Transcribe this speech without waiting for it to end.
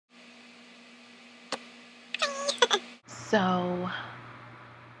So,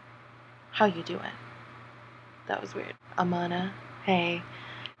 how you doing? That was weird. Amana, hey.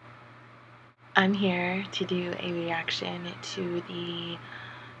 I'm here to do a reaction to the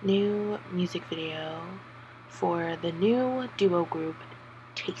new music video for the new duo group,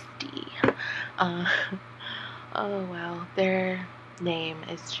 Tasty. Uh, oh wow, their name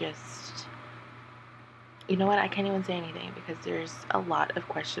is just... You know what, I can't even say anything because there's a lot of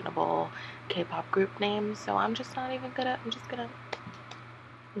questionable K-pop group names, so I'm just gonna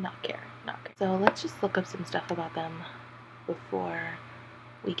not care. So let's just look up some stuff about them before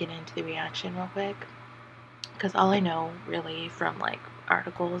we get into the reaction real quick, because all I know really from like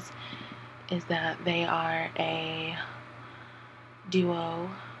articles is that they are a duo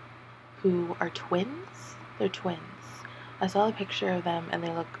who are twins. They're twins. I saw a picture of them and they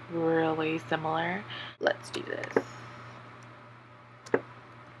look really similar. Let's do this.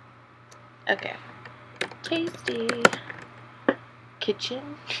 Okay. Tasty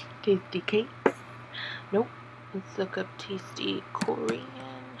Kitchen. Tasty Cakes. Nope. Let's look up Tasty Korean.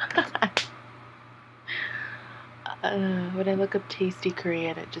 When I look up Tasty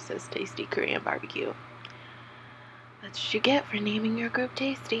Korean, it just says Tasty Korean Barbecue. That's what you get for naming your group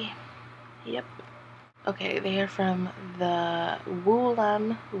Tasty. Yep. Okay, they are from the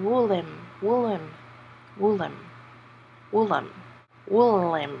Woollim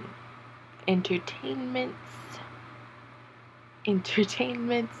Entertainments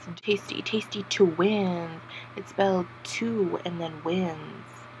Tasty Twins. It's spelled two and then wins.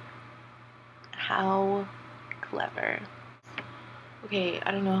 How clever. Okay, I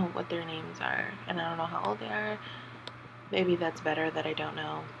don't know what their names are, and I don't know how old they are. Maybe that's better that I don't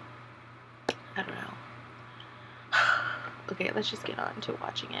know. I don't know. Okay, let's just get on to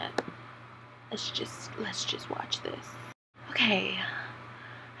watching it. Let's just watch this. Okay,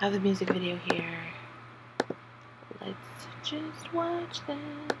 I have the music video here. Let's just watch this.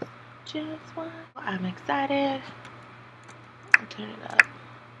 Just watch. I'm excited. I'll turn it up.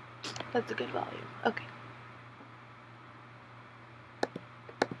 That's a good volume. Okay.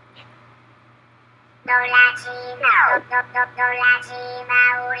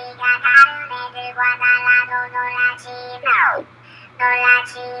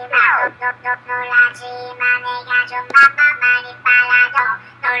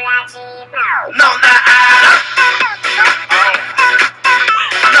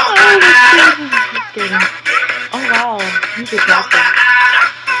 Oh wow, he's attractive.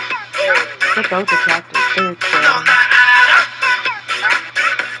 They're both attractive. They're twins.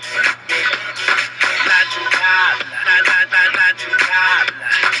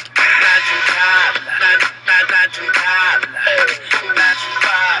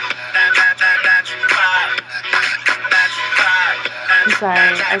 I'm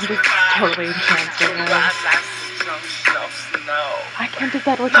sorry, I'm just totally entranced right now. I can't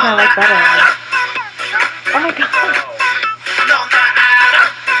decide which one I like better. Oh my god!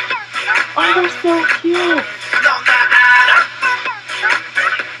 Oh, they're so cute!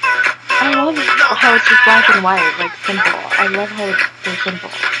 I love how it's just black and white, like simple. I love how it's so simple.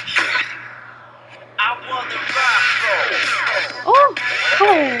 Oh!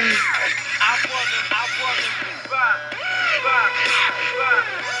 Oh!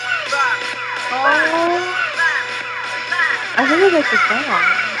 Oh! I really like the song.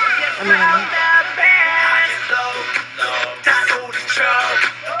 I mean...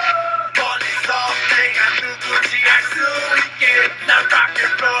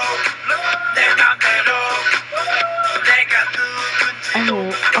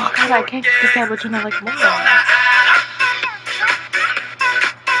 Oh god, I can't decide which one I like more.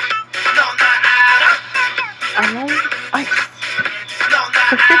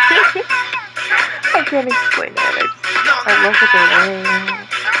 I can't explain it. I love what they're wearing.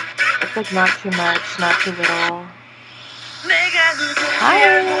 It's like not too much, not too little. Hi!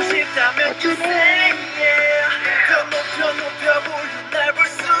 What's your name?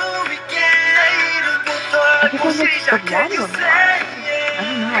 I think I like the blonde one more. I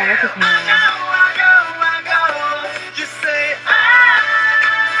don't know, I like his hair.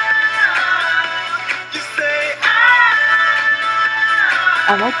 I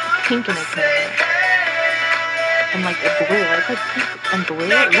like the pink in his hair. And like the blue. I like pink and blue. It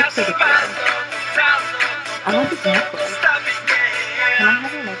looks like a blue. I like his necklace. Can I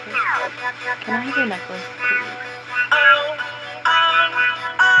have your necklace? Can I have your necklace, please?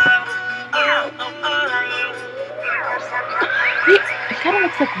 It kind of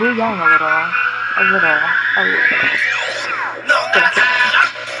looks like Woo Young a little.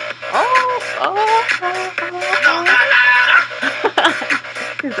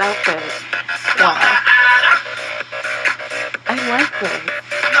 His outfit. Wow. like this.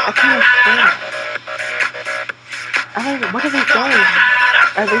 I can't explain it. What are they saying?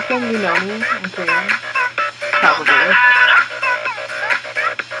 Are they saying you know me in Korean? Probably.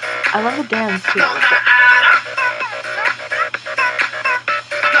 I love the dance too.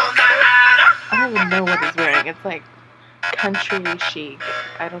 I don't even know what he's wearing. It's like country chic.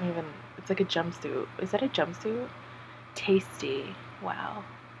 I don't even. It's like a jumpsuit. Is that a jumpsuit? Tasty. Wow.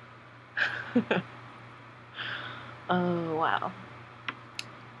 Oh, wow.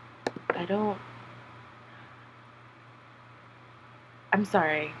 I'm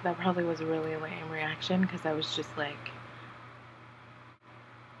sorry. That probably was a really lame reaction because I was just like.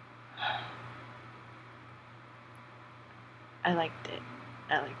 I liked it.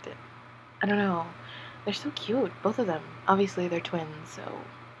 I liked it. I don't know. They're so cute, both of them. Obviously, they're twins, so.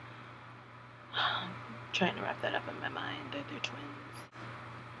 I'm trying to wrap that up in my mind that they're twins.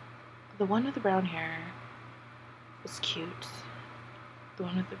 The one with the brown hair was cute. The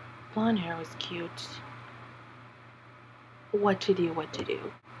one with the blonde hair was cute. What to do?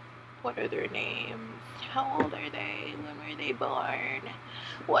 What are their names? How old are they? When were they born?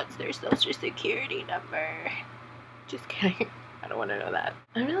 What's their social security number? Just kidding. I don't want to know that.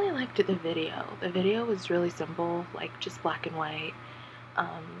 I really liked the video. The video was really simple, like just black and white.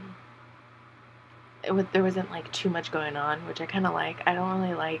 There wasn't like too much going on, which I kind of like. I don't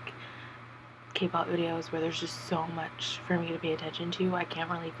really like K-pop videos where there's just so much for me to pay attention to. I can't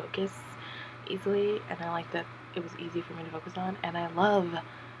really focus easily, and I like that it was easy for me to focus on. And I love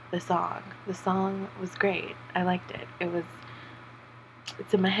the song. The song was great. I liked it.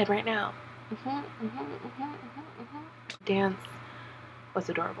 It's in my head right now. Dance was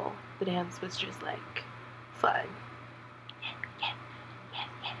adorable. The dance was just like fun.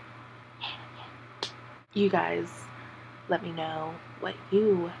 You guys, let me know what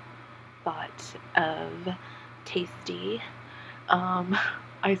you thought of Tasty.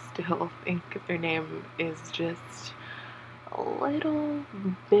 I still think their name is just a little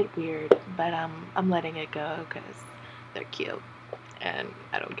bit weird, but I'm letting it go because they're cute and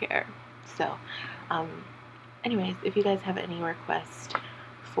I don't care. So, anyways, if you guys have any requests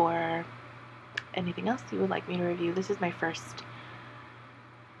for anything else you would like me to review, this is my first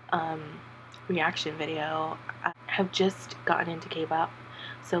reaction video. I have just gotten into K-pop,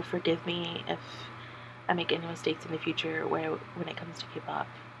 so forgive me if I make any mistakes in the future when it comes to K-pop.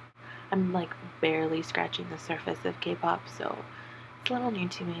 I'm like barely scratching the surface of K-pop, so it's a little new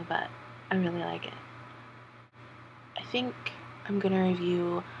to me, but I really like it. I think I'm gonna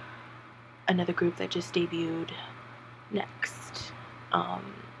review another group that just debuted next.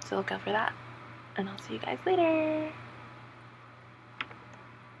 So look out for that, and I'll see you guys later.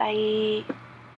 Bye.